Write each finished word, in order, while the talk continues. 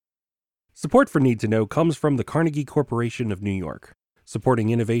Support for Need to Know comes from the Carnegie Corporation of New York,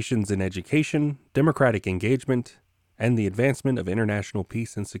 supporting innovations in education, democratic engagement, and the advancement of international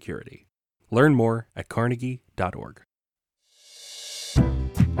peace and security. Learn more at carnegie.org.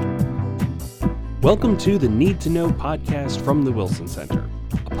 Welcome to the Need to Know podcast from the Wilson Center,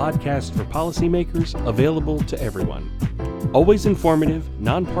 a podcast for policymakers available to everyone. Always informative,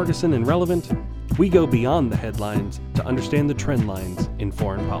 nonpartisan, and relevant, we go beyond the headlines to understand the trend lines in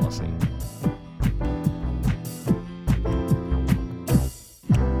foreign policy.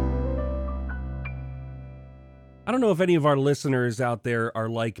 I don't know if any of our listeners out there are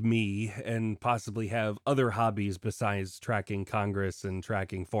like me and possibly have other hobbies besides tracking Congress and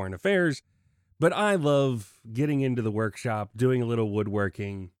tracking foreign affairs, but I love getting into the workshop, doing a little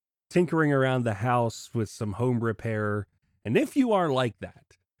woodworking, tinkering around the house with some home repair. And if you are like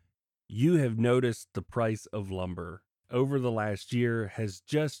that, you have noticed the price of lumber over the last year has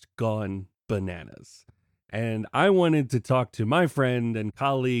just gone bananas. And I wanted to talk to my friend and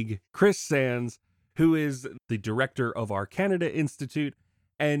colleague, Chris Sands, who is the director of our Canada Institute,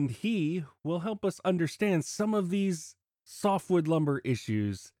 and he will help us understand some of these softwood lumber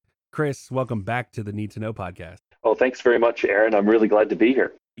issues. Chris, welcome back to the Need to Know podcast. Oh, thanks very much, Aaron. I'm really glad to be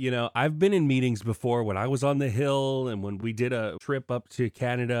here. You know, I've been in meetings before when I was on the Hill and when we did a trip up to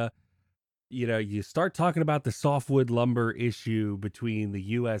Canada. You know, you start talking about the softwood lumber issue between the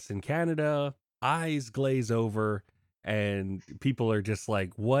U.S. and Canada, eyes glaze over, and people are just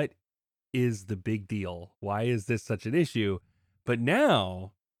like, what is the big deal? Why is this such an issue? But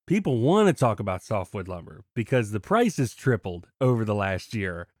now people want to talk about softwood lumber because the price has tripled over the last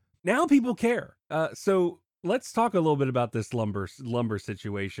year. Now people care. So let's talk a little bit about this lumber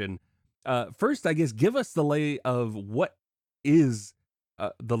situation. First, I guess, give us the lay of what is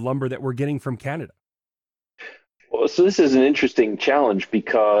the lumber that we're getting from Canada. Well, so this is an interesting challenge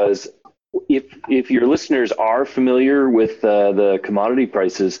because if your listeners are familiar with the commodity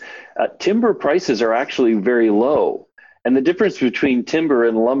prices, timber prices are actually very low. And the difference between timber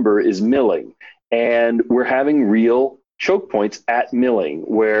and lumber is milling. And we're having real choke points at milling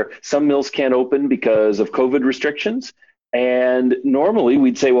where some mills can't open because of COVID restrictions. And normally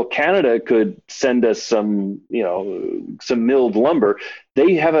we'd say, well, Canada could send us some milled lumber.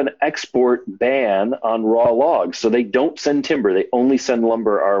 They have an export ban on raw logs, so they don't send timber. They only send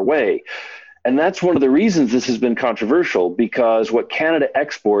lumber our way. And that's one of the reasons this has been controversial, because what Canada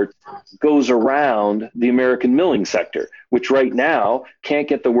exports goes around the American milling sector, which right now can't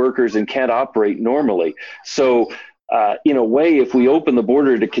get the workers and can't operate normally. So in a way, if we open the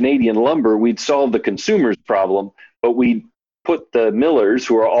border to Canadian lumber, we'd solve the consumer's problem, but we'd put the millers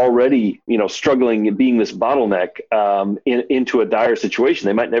who are already, struggling and being this bottleneck into a dire situation.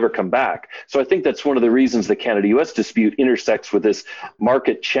 They might never come back. So I think that's one of the reasons the Canada-US dispute intersects with this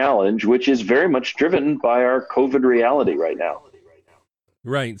market challenge, which is very much driven by our COVID reality right now.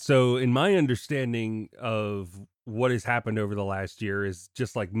 Right. So in my understanding of what has happened over the last year is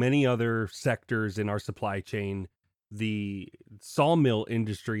just like many other sectors in our supply chain, the sawmill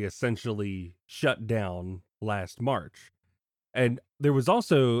industry essentially shut down last March. And there was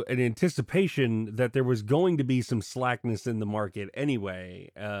also an anticipation that there was going to be some slackness in the market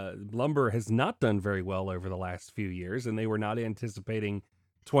anyway. Lumber has not done very well over the last few years, and they were not anticipating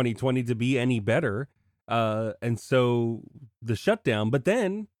 2020 to be any better. And so the shutdown, but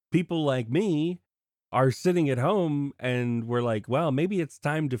then people like me are sitting at home and we're like, well, maybe it's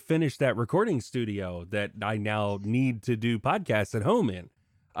time to finish that recording studio that I now need to do podcasts at home in.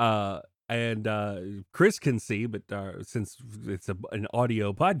 And Chris can see, but since it's an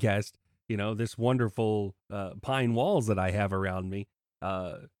audio podcast, this wonderful pine walls that I have around me,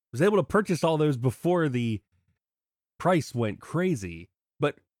 was able to purchase all those before the price went crazy.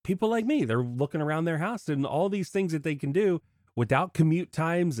 But people like me, they're looking around their house and all these things that they can do without commute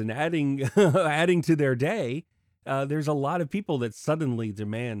times and adding adding to their day. There's a lot of people that suddenly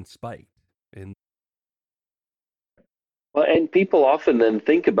demand spiked. Well, and people often then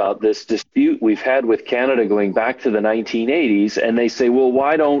think about this dispute we've had with Canada going back to the 1980s, and they say, well,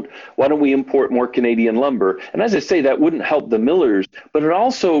 why don't we import more Canadian lumber? And as I say, that wouldn't help the millers, but it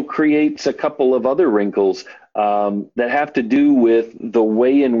also creates a couple of other wrinkles that have to do with the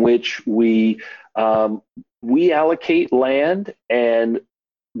way in which we allocate land and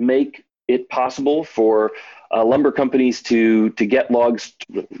make it possible for lumber companies to get logs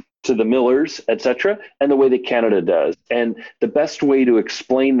to the millers, et cetera, and the way that Canada does. And the best way to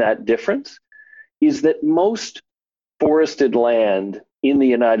explain that difference is that most forested land in the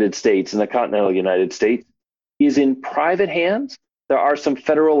United States, in the continental United States, is in private hands. There are some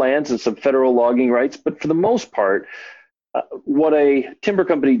federal lands and some federal logging rights, but for the most part, What a timber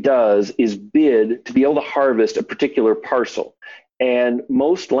company does is bid to be able to harvest a particular parcel. And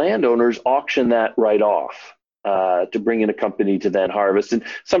most landowners auction that right off to bring in a company to then harvest. And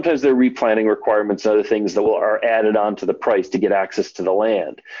sometimes there are replanting requirements and other things that are added on to the price to get access to the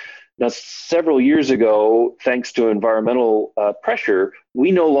land. Now, several years ago, thanks to environmental pressure,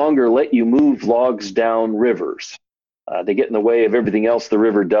 we no longer let you move logs down rivers. They get in the way of everything else the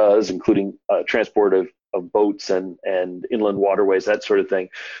river does, including transport of boats and inland waterways, that sort of thing.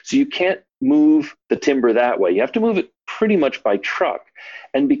 So you can't move the timber that way. You have to move it pretty much by truck.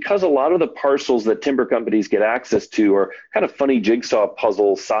 And because a lot of the parcels that timber companies get access to are kind of funny jigsaw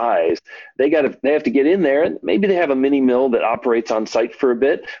puzzle size, they have to get in there, and maybe they have a mini mill that operates on site for a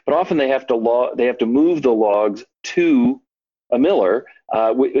bit, but often they have to move the logs to a miller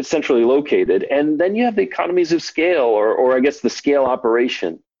centrally located, and then you have the economies of scale, or I guess the scale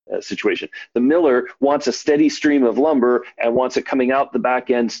operation situation. The miller wants a steady stream of lumber and wants it coming out the back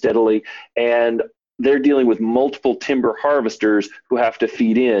end steadily, and they're dealing with multiple timber harvesters who have to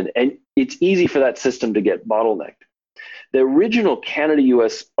feed in, and it's easy for that system to get bottlenecked. The original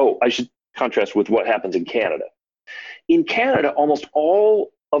Canada-US, oh, I should contrast with what happens in Canada. In Canada, almost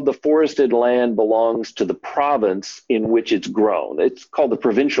all of the forested land belongs to the province in which it's grown. It's called the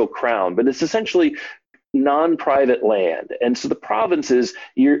provincial crown, but it's essentially non-private land. And so the provinces,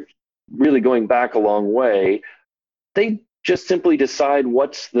 you're really going back a long way, they just simply decide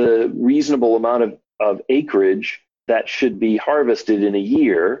what's the reasonable amount of acreage that should be harvested in a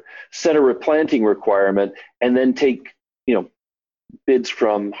year, set a replanting requirement, and then take, bids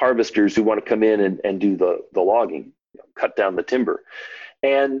from harvesters who want to come in and do the logging, cut down the timber.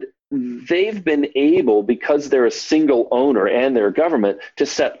 And they've been able, because they're a single owner and they're a government, to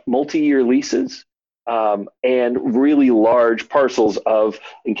set multi-year leases and really large parcels of,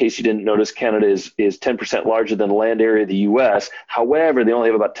 in case you didn't notice, Canada is 10% larger than the land area of the US. However, they only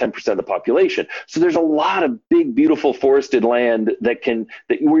have about 10% of the population. So there's a lot of big, beautiful forested land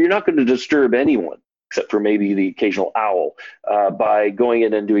where you're not going to disturb anyone, except for maybe the occasional owl, by going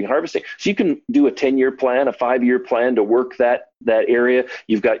in and doing harvesting. So you can do a 10-year plan, a 5-year plan to work that area.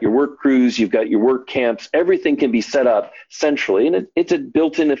 You've got your work crews, you've got your work camps, everything can be set up centrally, and it's a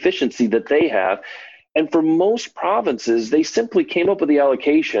built-in efficiency that they have. And for most provinces, they simply came up with the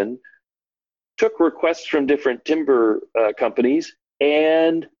allocation, took requests from different timber companies,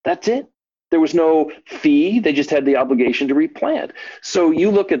 and that's it. There was no fee. They just had the obligation to replant. So you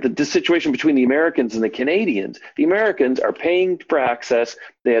look at the situation between the Americans and the Canadians. The Americans are paying for access.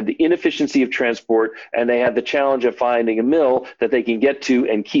 They have the inefficiency of transport, and they have the challenge of finding a mill that they can get to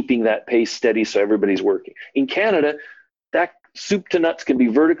and keeping that pace steady so everybody's working. In Canada, that soup to nuts can be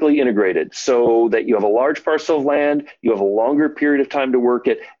vertically integrated so that you have a large parcel of land, you have a longer period of time to work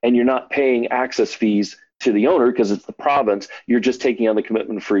it, and you're not paying access fees to the owner because it's the province. You're just taking on the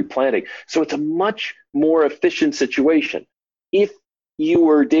commitment for replanting. So it's a much more efficient situation. If you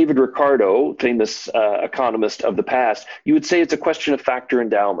were David Ricardo, famous economist of the past, you would say it's a question of factor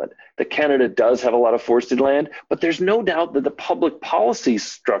endowment, that Canada does have a lot of forested land, but there's no doubt that the public policy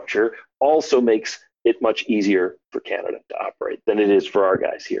structure also makes it much easier for Canada to operate than it is for our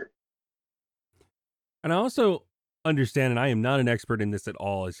guys here. And I also understand, and I am not an expert in this at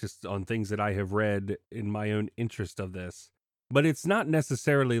all, it's just on things that I have read in my own interest of this. But it's not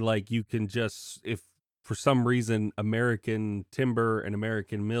necessarily like you can just, if for some reason American timber and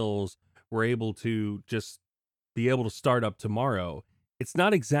American mills were able to just be able to start up tomorrow, it's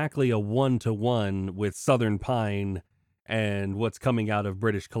not exactly a one-to-one with Southern Pine and what's coming out of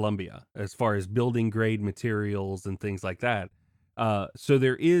British Columbia as far as building grade materials and things like that. So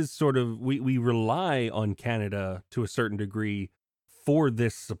there is sort of, we rely on Canada to a certain degree for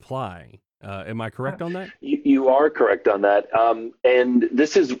this supply. Am I correct on that? You are correct on that. And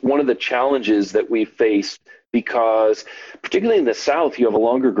this is one of the challenges that we face because, particularly in the South, you have a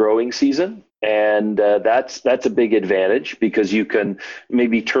longer growing season. And that's a big advantage because you can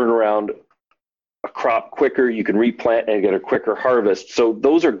maybe turn around a crop quicker, you can replant and get a quicker harvest. So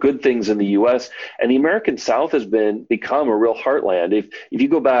those are good things in the US. And the American South has become a real heartland. If you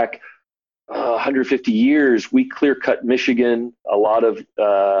go back 150 years, we clear cut Michigan, a lot of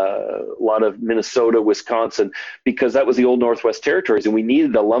Minnesota, Wisconsin, because that was the old Northwest Territories, and we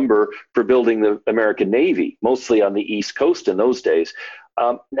needed the lumber for building the American Navy, mostly on the East Coast in those days.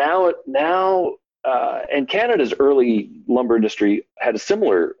 And Canada's early lumber industry had a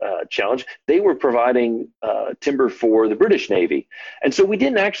similar challenge. They were providing timber for the British Navy. And so we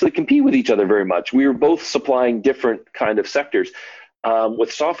didn't actually compete with each other very much. We were both supplying different kind of sectors.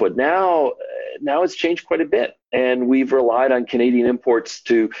 with softwood. Now it's changed quite a bit, and we've relied on Canadian imports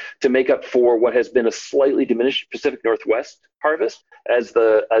to make up for what has been a slightly diminished Pacific Northwest harvest as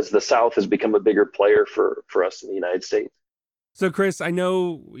the South has become a bigger player for us in the United States. So, Chris, I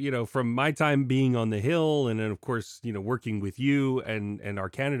know, from my time being on the Hill and then, of course, working with you and our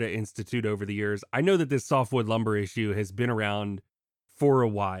Canada Institute over the years, I know that this softwood lumber issue has been around for a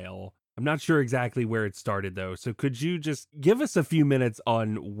while. I'm not sure exactly where it started, though. So, could you just give us a few minutes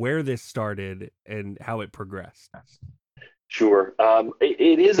on where this started and how it progressed? Sure.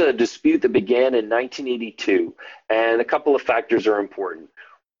 It is a dispute that began in 1982, and a couple of factors are important.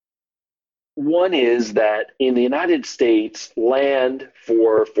 One is that in the United States, land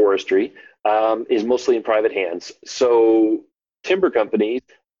for forestry is mostly in private hands. So timber companies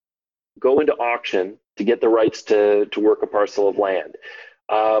go into auction to get the rights to work a parcel of land.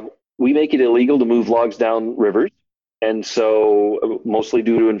 We make it illegal to move logs down rivers. And so, mostly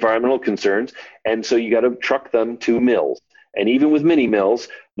due to environmental concerns. And so, you got to truck them to mills. And even with mini mills,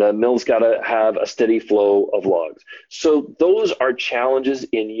 the mills got to have a steady flow of logs. So, those are challenges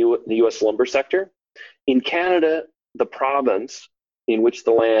in the US lumber sector. In Canada, the province in which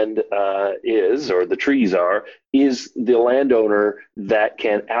the land is, or the trees are, is the landowner that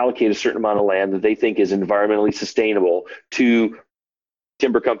can allocate a certain amount of land that they think is environmentally sustainable to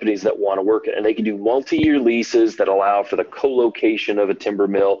timber companies that want to work it. And they can do multi-year leases that allow for the co-location of a timber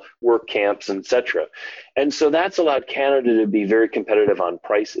mill, work camps, etc. And so that's allowed Canada to be very competitive on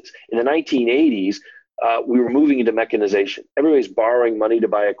prices. In the 1980s, we were moving into mechanization. Everybody's borrowing money to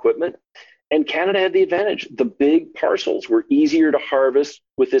buy equipment. And Canada had the advantage. The big parcels were easier to harvest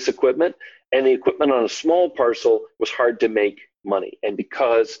with this equipment, and the equipment on a small parcel was hard to make money. And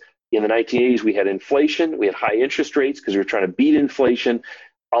because in the 1980s, we had inflation, we had high interest rates because we were trying to beat inflation.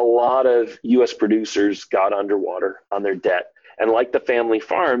 A lot of US producers got underwater on their debt. And like the family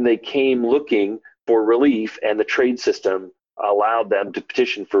farm, they came looking for relief, and the trade system allowed them to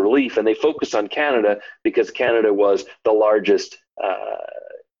petition for relief. And they focused on Canada because Canada was the largest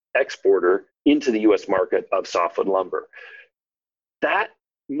exporter into the US market of softwood lumber. That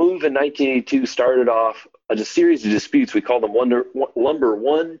move in 1982 started off a series of disputes. We call them lumber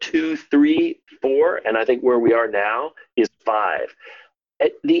 1, 2, 3, 4, and I think where we are now is 5.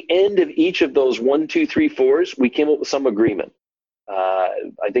 At the end of each of those 1, 2, 3, 4s, we came up with some agreement.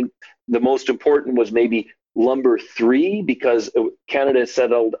 I think the most important was maybe lumber 3, because Canada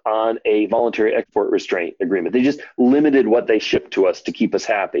settled on a voluntary export restraint agreement. They just limited what they shipped to us to keep us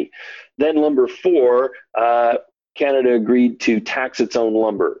happy. Then lumber 4, Canada agreed to tax its own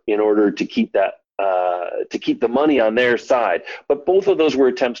lumber in order to keep that to keep the money on their side. But both of those were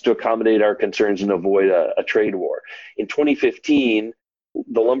attempts to accommodate our concerns and avoid a trade war. In 2015,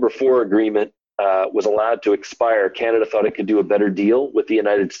 the lumber 4 agreement was allowed to expire. Canada thought it could do a better deal with the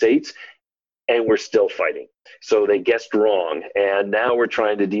United States, and we're still fighting. So they guessed wrong. And now we're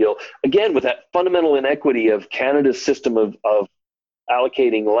trying to deal, again, with that fundamental inequity of Canada's system of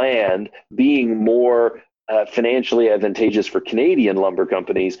allocating land being more financially advantageous for Canadian lumber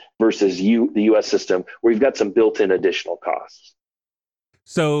companies versus the US system, where you've got some built-in additional costs.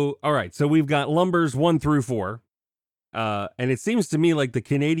 So, all right. So we've got lumbers 1 through 4. And it seems to me like the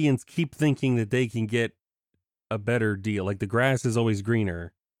Canadians keep thinking that they can get a better deal. Like the grass is always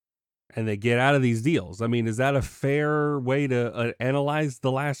greener, and they get out of these deals. I mean, is that a fair way to analyze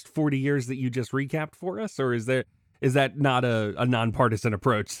the last 40 years that you just recapped for us? Or is that not a nonpartisan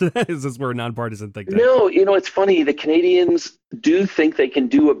approach? Is this where a nonpartisan think tank? No, it's funny. The Canadians do think they can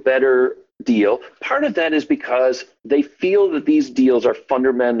do a better deal. Part of that is because they feel that these deals are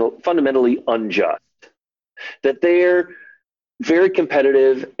fundamentally unjust, that they're very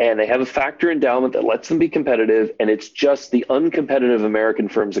competitive and they have a factor endowment that lets them be competitive, and it's just the uncompetitive American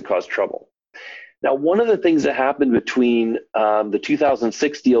firms that cause trouble. Now, one of the things that happened between the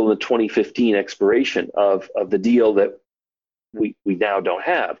 2006 deal and the 2015 expiration of the deal that we now don't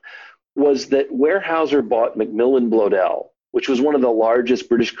have was that Weyerhaeuser bought McMillan Bloedel, which was one of the largest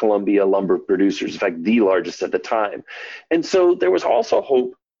British Columbia lumber producers, in fact, the largest at the time. And so there was also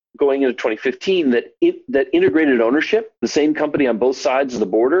hope going into 2015 that integrated ownership, the same company on both sides of the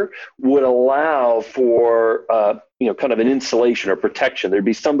border, would allow for kind of an insulation or protection. There'd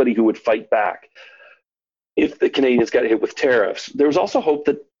be somebody who would fight back if the Canadians got hit with tariffs. There was also hope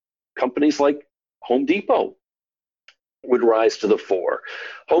that companies like Home Depot would rise to the fore.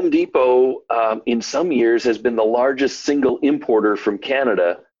 Home Depot, in some years, has been the largest single importer from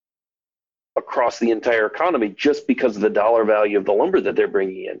Canada across the entire economy just because of the dollar value of the lumber that they're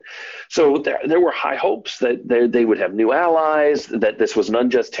bringing in. So there were high hopes that they would have new allies, that this was an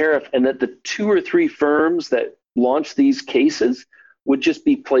unjust tariff, and that the 2 or 3 firms that launched these cases would just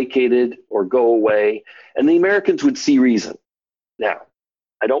be placated or go away, and the Americans would see reason. Now,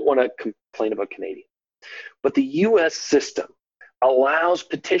 I don't want to complain about Canadians, but the US system allows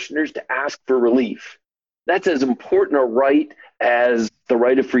petitioners to ask for relief. That's as important a right as the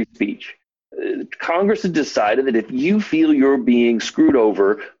right of free speech. Congress has decided that if you feel you're being screwed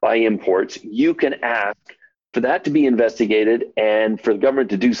over by imports, you can ask for that to be investigated and for the government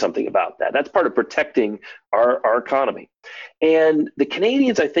to do something about that. That's part of protecting our economy. And the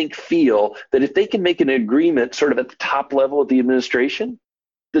Canadians, I think, feel that if they can make an agreement sort of at the top level of the administration,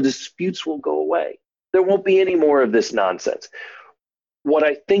 the disputes will go away. There won't be any more of this nonsense. What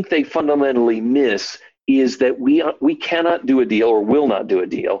I think they fundamentally miss is that we cannot do a deal or will not do a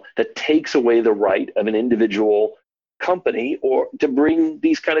deal that takes away the right of an individual company or to bring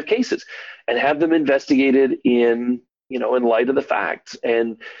these kind of cases and have them investigated in light of the facts.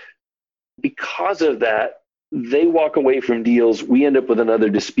 And because of that, they walk away from deals. We end up with another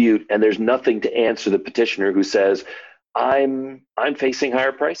dispute, and there's nothing to answer the petitioner who says, I'm facing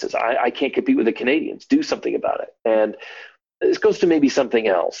higher prices. I can't compete with the Canadians. Do something about it. And this goes to maybe something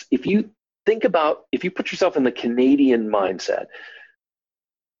else. If you put yourself in the Canadian mindset,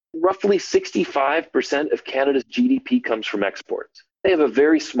 roughly 65% of Canada's GDP comes from exports. They have a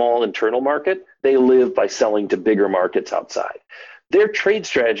very small internal market. They live by selling to bigger markets outside. Their trade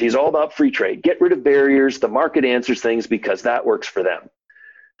strategy is all about free trade. Get rid of barriers. The market answers things because that works for them.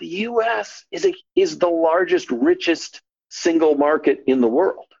 The US is the largest, richest single market in the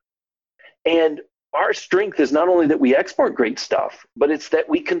world. And our strength is not only that we export great stuff, but it's that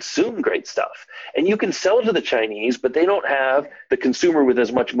we consume great stuff. And you can sell to the Chinese, but they don't have the consumer with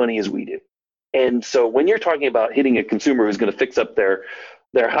as much money as we do. And so when you're talking about hitting a consumer who's going to fix up their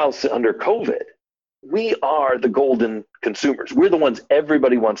house under COVID, we are the golden consumers. We're the ones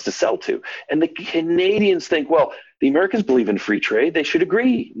everybody wants to sell to. And the Canadians think, well, the Americans believe in free trade. They should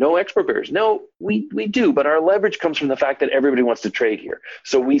agree. No export barriers. No, we do. But our leverage comes from the fact that everybody wants to trade here.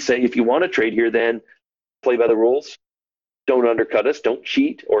 So we say, if you want to trade here, then play by the rules. Don't undercut us. Don't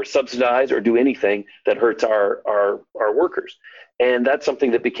cheat or subsidize or do anything that hurts our workers. And that's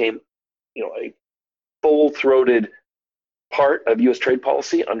something that became, a full-throated part of U.S. trade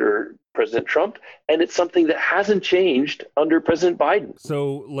policy under President Trump, and it's something that hasn't changed under President Biden.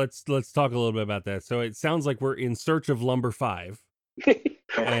 So let's talk a little bit about that. So it sounds like we're in search of lumber 5,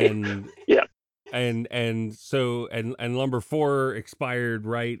 and yeah, and so lumber 4 expired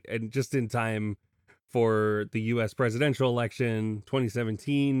right, and just in time for the U.S. presidential election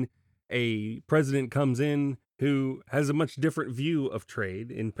 2017. A president comes in who has a much different view of trade,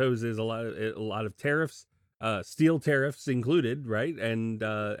 imposes a lot of tariffs. Steel tariffs included, right?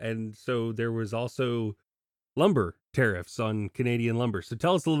 And so there was also lumber tariffs on Canadian lumber. So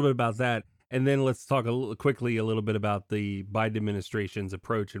tell us a little bit about that, and then let's talk a little bit about the Biden administration's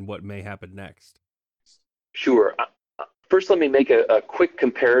approach and what may happen next. Sure. First, let me make a quick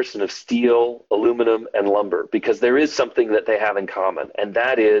comparison of steel, aluminum, and lumber, because there is something that they have in common, and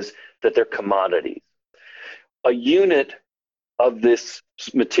that is that they're commodities. A unit of this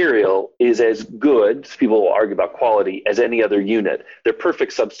material is as good, people will argue about quality, as any other unit. They're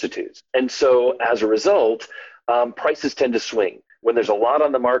perfect substitutes. And so as a result, prices tend to swing. When there's a lot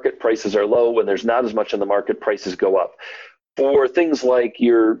on the market, prices are low. When there's not as much on the market, prices go up. For things like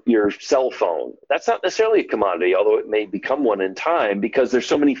your cell phone, that's not necessarily a commodity, although it may become one in time because there's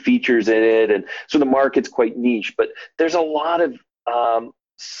so many features in it, and so the market's quite niche. But there's a lot of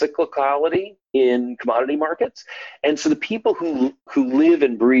cyclicality in commodity markets, and so the people who live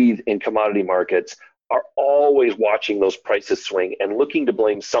and breathe in commodity markets are always watching those prices swing and looking to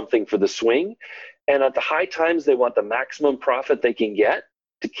blame something for the swing. And at the high times, they want the maximum profit they can get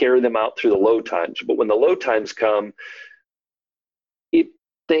to carry them out through the low times. But when the low times come, if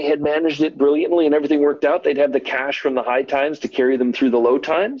they had managed it brilliantly and everything worked out, they'd have the cash from the high times to carry them through the low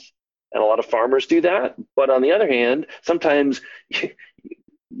times. And a lot of farmers do that. But on the other hand, sometimes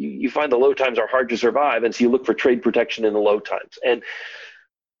you find the low times are hard to survive, and so you look for trade protection in the low times. And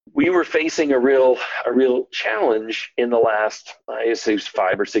we were facing a real challenge in the last, I say,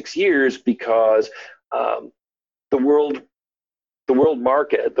 5 or 6 years, because the world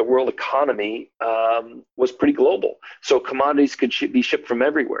market, the world economy was pretty global. So commodities could be shipped from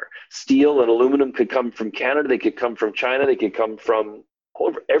everywhere. Steel and aluminum could come from Canada. They could come from China. They could come from all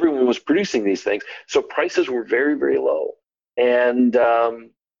over. Everyone was producing these things. So prices were very, very low.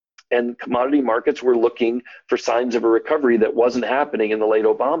 And commodity markets were looking for signs of a recovery that wasn't happening in the late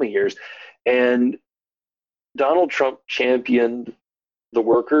Obama years. And Donald Trump championed the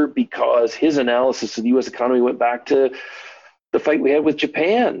worker because his analysis of the U.S. economy went back to the fight we had with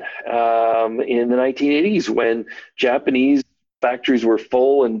Japan in the 1980s, when Japanese factories were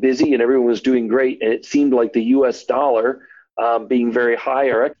full and busy and everyone was doing great. And it seemed like the US dollar, being very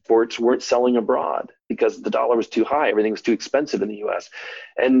high, our exports weren't selling abroad because the dollar was too high. Everything was too expensive in the US.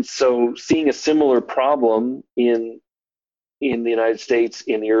 And so seeing a similar problem in the United States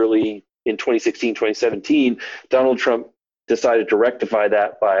in 2016, 2017, Donald Trump decided to rectify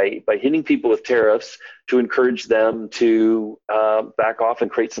that by hitting people with tariffs to encourage them to back off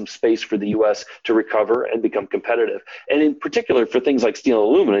and create some space for the U.S. to recover and become competitive. And in particular, for things like steel and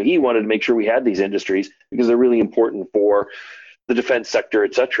aluminum, he wanted to make sure we had these industries because they're really important for the defense sector,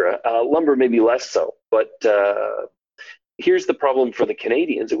 et cetera. Lumber maybe less so, but here's the problem for the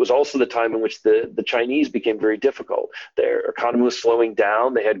Canadians. It was also the time in which the Chinese became very difficult. Their economy was slowing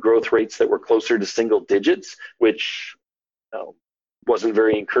down. They had growth rates that were closer to single digits, which wasn't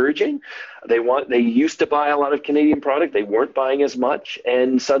very encouraging. They used to buy a lot of Canadian product. They weren't buying as much,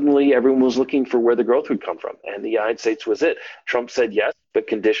 and suddenly everyone was looking for where the growth would come from, and the United States was it. Trump said yes, but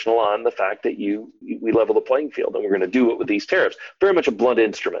conditional on the fact that we level the playing field, and we're going to do it with these tariffs. Very much a blunt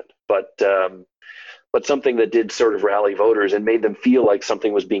instrument, but something that did sort of rally voters and made them feel like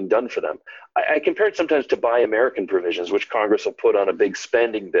something was being done for them. I compare it sometimes to Buy American provisions, which Congress will put on a big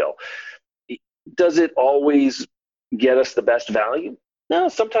spending bill. Does it always get us the best value? No,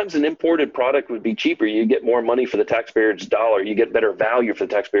 sometimes an imported product would be cheaper. You get more money for the taxpayer's dollar. You get better value for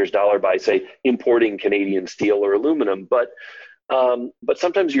the taxpayer's dollar by, say, importing Canadian steel or aluminum. But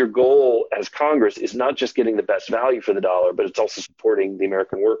sometimes your goal as Congress is not just getting the best value for the dollar, but it's also supporting the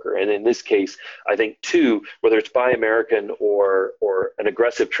American worker. And in this case, I think too, whether it's Buy American or an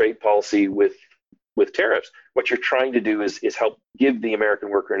aggressive trade policy with tariffs, what you're trying to do is help give the American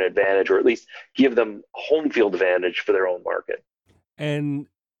worker an advantage, or at least give them a home field advantage for their own market. And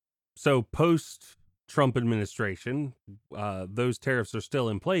so post Trump administration, those tariffs are still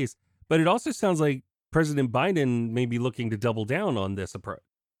in place, but it also sounds like President Biden may be looking to double down on this approach.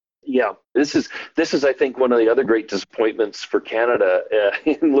 Yeah, this is I think one of the other great disappointments for Canada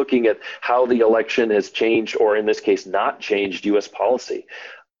in looking at how the election has changed, or in this case, not changed U.S. policy.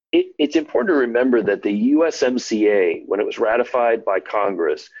 It's important to remember that the USMCA, when it was ratified by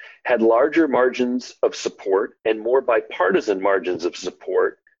Congress, had larger margins of support and more bipartisan margins of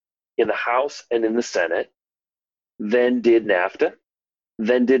support in the House and in the Senate than did NAFTA,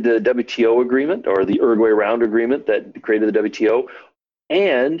 then did the WTO agreement, or the Uruguay Round agreement that created the WTO,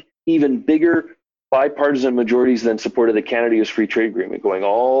 and even bigger bipartisan majorities than supported the Canada-US Free Trade Agreement going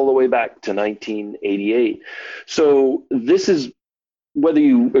all the way back to 1988. So this is, whether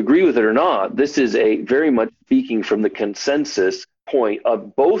you agree with it or not, this is a very much speaking from the consensus point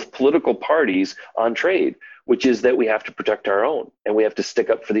of both political parties on trade, which is that we have to protect our own and we have to stick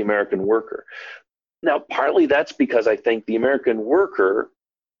up for the American worker. Now, partly that's because I think the American worker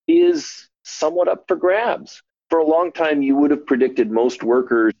is somewhat up for grabs. For a long time, you would have predicted most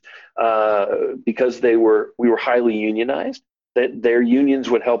workers, because we were highly unionized, that their unions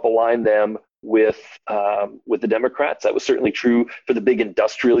would help align them with the Democrats. That was certainly true for the big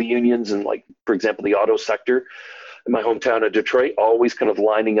industrial unions, and, like, for example, the auto sector in my hometown of Detroit, always kind of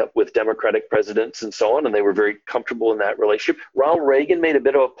lining up with Democratic presidents and so on, and they were very comfortable in that relationship. Ronald Reagan made a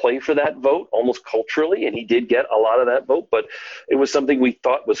bit of a play for that vote, almost culturally, and he did get a lot of that vote, but it was something we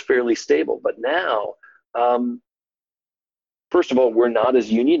thought was fairly stable. But now, first of all, we're not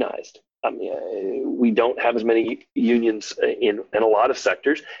as unionized. I mean, we don't have as many unions in a lot of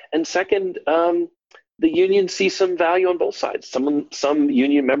sectors. And second, the unions see some value on both sides. Some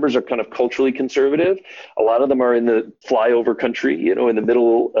union members are kind of culturally conservative. A lot of them are in the flyover country, in the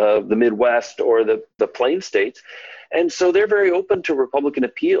middle of the Midwest or the plain states. And so they're very open to Republican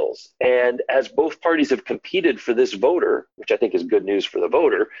appeals. And as both parties have competed for this voter, which I think is good news for the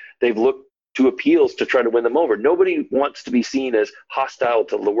voter, they've looked to appeals to try to win them over. Nobody wants to be seen as hostile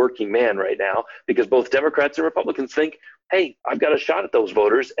to the working man right now, because both Democrats and Republicans think, hey, I've got a shot at those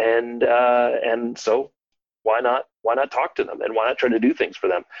voters, and so why not talk to them, and why not try to do things for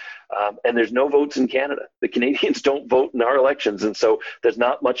them? And there's no votes in Canada. The Canadians don't vote in our elections, and so there's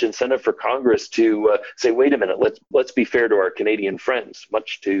not much incentive for Congress to say, wait a minute, let's be fair to our Canadian friends,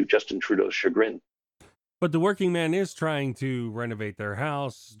 much to Justin Trudeau's chagrin. But the working man is trying to renovate their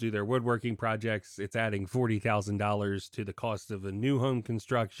house, do their woodworking projects. It's adding $40,000 to the cost of a new home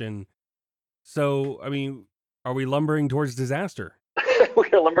construction. So, I mean, are we lumbering towards disaster?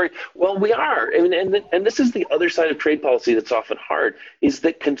 We're lumbering. Well, we are. And this is the other side of trade policy that's often hard, is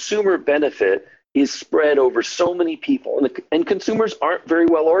that consumer benefit is spread over so many people, and consumers aren't very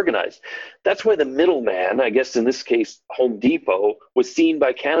well organized. That's why the middleman, I guess in this case, Home Depot, was seen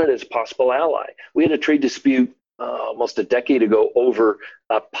by Canada as a possible ally. We had a trade dispute almost a decade ago over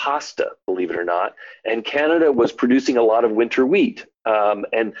pasta, believe it or not. And Canada was producing a lot of winter wheat.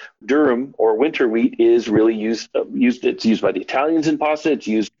 And durum or winter wheat is really used. It's used by the Italians in pasta. It's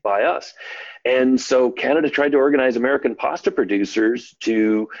used by us. And so Canada tried to organize American pasta producers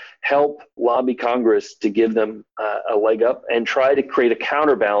to help lobby Congress to give them a leg up and try to create a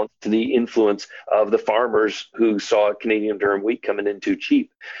counterbalance to the influence of the farmers who saw Canadian durum wheat coming in too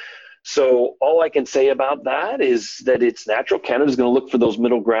cheap. So all I can say about that is that it's natural. Canada's going to look for those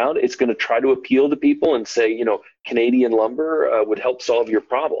middle ground. It's going to try to appeal to people and say, Canadian lumber would help solve your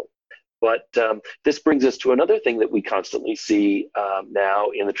problem. But this brings us to another thing that we constantly see now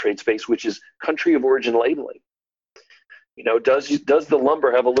in the trade space, which is country of origin labeling. Does the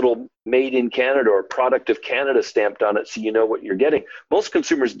lumber have a little made in Canada or product of Canada stamped on it so you know what you're getting? Most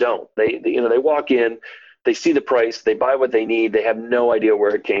consumers don't. They walk in, they see the price, they buy what they need, they have no idea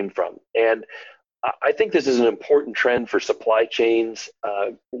where it came from. And I think this is an important trend for supply chains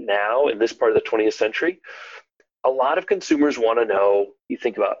now in this part of the 20th century. A lot of consumers want to know, you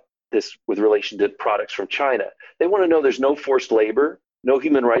think about this with relation to products from China, they want to know there's no forced labor, no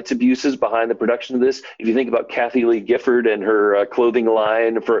human rights abuses behind the production of this. If you think about Kathy Lee Gifford and her clothing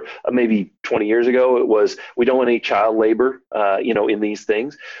line for maybe 20 years ago, it was, we don't want any child labor, in these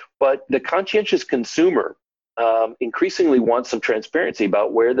things. But the conscientious consumer increasingly wants some transparency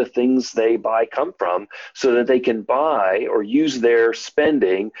about where the things they buy come from so that they can buy or use their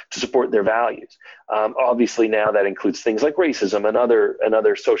spending to support their values. Obviously, now that includes things like racism and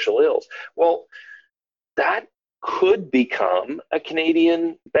other social ills. Well, that could become a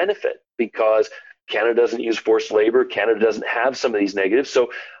Canadian benefit because Canada doesn't use forced labor. Canada doesn't have some of these negatives.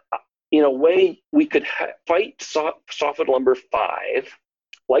 So, in a way, we could fight softwood lumber 5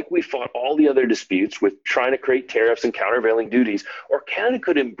 like we fought all the other disputes with trying to create tariffs and countervailing duties, or Canada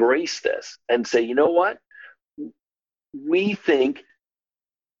could embrace this and say, you know what? We think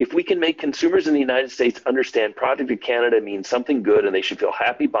if we can make consumers in the United States understand product of Canada means something good and they should feel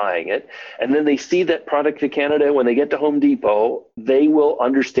happy buying it, and then they see that product of Canada when they get to Home Depot, they will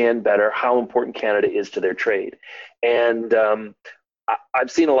understand better how important Canada is to their trade. And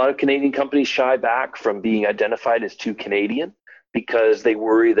I've seen a lot of Canadian companies shy back from being identified as too Canadian because they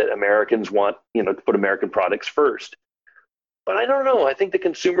worry that Americans want, to put American products first. But I don't know. I think the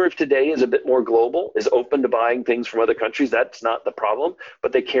consumer of today is a bit more global, is open to buying things from other countries. That's not the problem,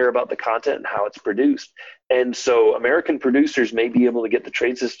 but they care about the content and how it's produced. And so American producers may be able to get the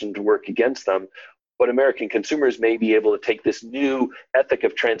trade system to work against them, but American consumers may be able to take this new ethic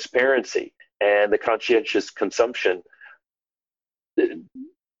of transparency and the conscientious consumption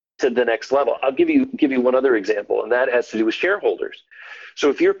to the next level. I'll give you one other example, and that has to do with shareholders. So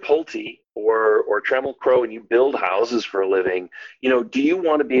if you're Pulte or Trammell Crow and you build houses for a living, do you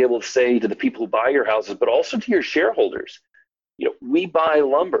want to be able to say to the people who buy your houses, but also to your shareholders, we buy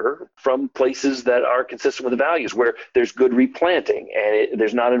lumber from places that are consistent with the values, where there's good replanting and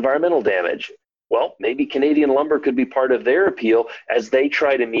there's not environmental damage. Well, maybe Canadian lumber could be part of their appeal as they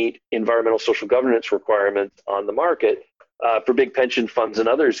try to meet environmental social governance requirements on the market. For big pension funds and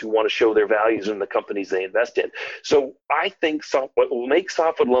others who want to show their values in the companies they invest in. So I think what will make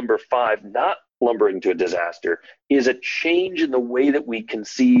softwood lumber 5 not lumbering to a disaster is a change in the way that we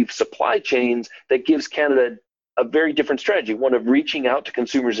conceive supply chains that gives Canada a very different strategy, one of reaching out to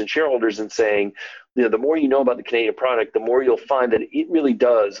consumers and shareholders and saying, the more you know about the Canadian product, the more you'll find that it really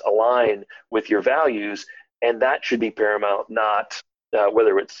does align with your values, and that should be paramount, not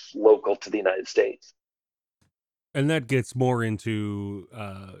whether it's local to the United States. And that gets more into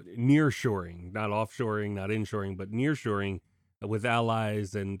nearshoring, not offshoring, not inshoring, but nearshoring with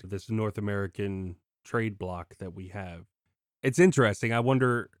allies and this North American trade bloc that we have. It's interesting. I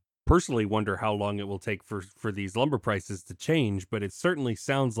personally wonder how long it will take for these lumber prices to change, but it certainly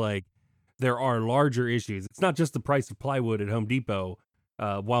sounds like there are larger issues. It's not just the price of plywood at Home Depot.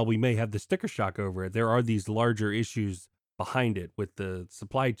 While we may have the sticker shock over it, there are these larger issues behind it with the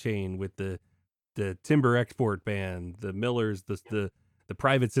supply chain, with the timber export ban, the millers, the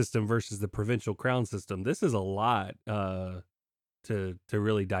private system versus the provincial crown system. This is a lot to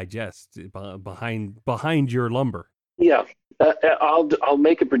really digest behind your lumber. Yeah, I'll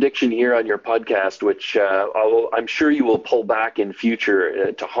make a prediction here on your podcast, which I'm sure you will pull back in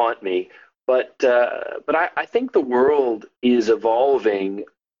future to haunt me. But I think the world is evolving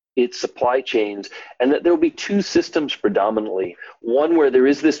its supply chains, and that there will be 2 systems predominantly. One where there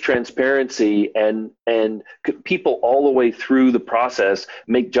is this transparency and people all the way through the process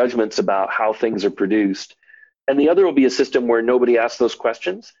make judgments about how things are produced. And the other will be a system where nobody asks those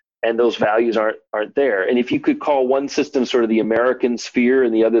questions and those values aren't there. And if you could call one system sort of the American sphere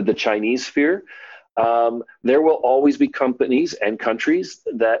and the other the Chinese sphere, There will always be companies and countries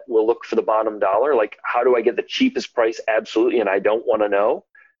that will look for the bottom dollar. Like, how do I get the cheapest price? Absolutely. And I don't want to know.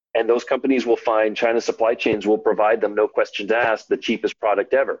 And those companies will find China's supply chains will provide them, no questions asked, the cheapest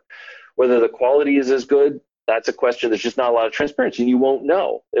product ever. Whether the quality is as good, that's a question. There's just not a lot of transparency, and you won't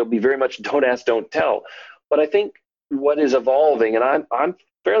know. It'll be very much don't ask, don't tell. But I think what is evolving, and I'm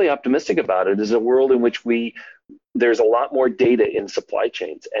fairly optimistic about it, is a world in which there's a lot more data in supply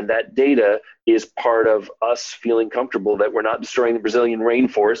chains, and that data is part of us feeling comfortable that we're not destroying the Brazilian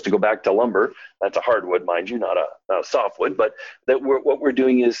rainforest, to go back to lumber. That's a hardwood, mind you, not a softwood, but that what we're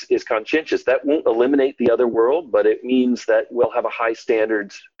doing is conscientious. That won't eliminate the other world, but it means that we'll have a high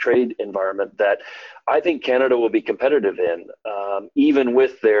standards trade environment that I think Canada will be competitive in, even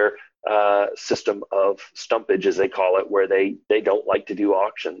with their system of stumpage, as they call it, where they don't like to do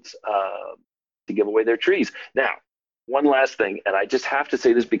auctions to give away their trees. Now, one last thing, and I just have to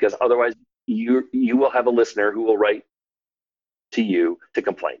say this because otherwise you will have a listener who will write to you to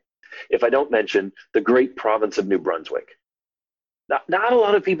complain if I don't mention the great province of New Brunswick. Not a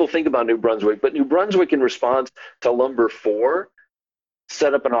lot of people think about New Brunswick, but New Brunswick, in response to Lumber 4,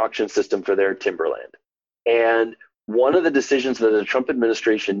 set up an auction system for their timberland. And one of the decisions that the Trump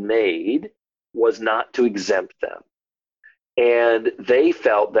administration made was not to exempt them. And they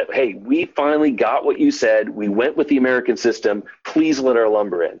felt that, hey, we finally got what you said. We went with the American system. Please let our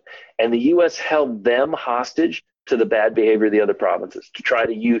lumber in. And the U.S. held them hostage to the bad behavior of the other provinces to try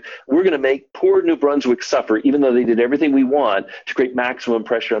to use. We're going to make poor New Brunswick suffer, even though they did everything we want to create maximum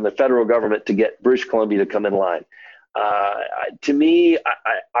pressure on the federal government to get British Columbia to come in line. To me,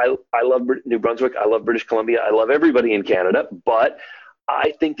 I love New Brunswick. I love British Columbia. I love everybody in Canada, but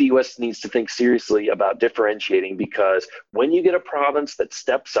I think the U.S. needs to think seriously about differentiating, because when you get a province that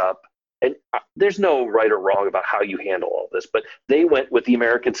steps up, and there's no right or wrong about how you handle all this, but they went with the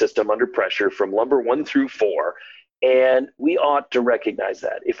American system under pressure from lumber 1 through 4, and we ought to recognize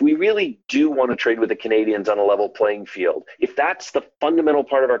that. If we really do want to trade with the Canadians on a level playing field, if that's the fundamental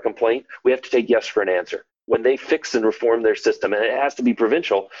part of our complaint, we have to take yes for an answer. When they fix and reform their system, and it has to be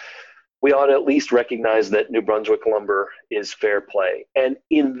provincial, we ought to at least recognize that New Brunswick lumber is fair play. And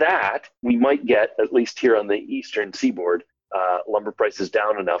in that, we might get, at least here on the eastern seaboard, lumber prices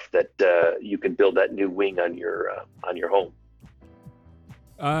down enough that you can build that new wing on your home.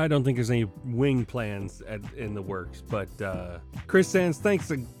 I don't think there's any wing plans in the works, but Chris Sands,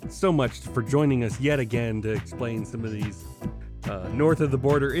 thanks so much for joining us yet again to explain some of these north of the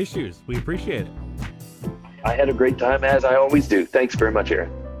border issues. We appreciate it. I had a great time, as I always do. Thanks very much,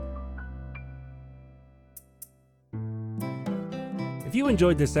 Aaron. If you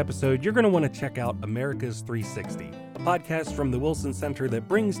enjoyed this episode, you're going to want to check out America's 360, a podcast from the Wilson Center that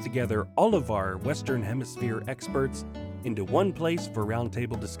brings together all of our Western Hemisphere experts into one place for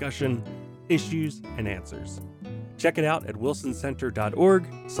roundtable discussion, issues, and answers. Check it out at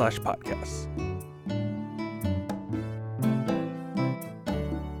wilsoncenter.org/podcasts.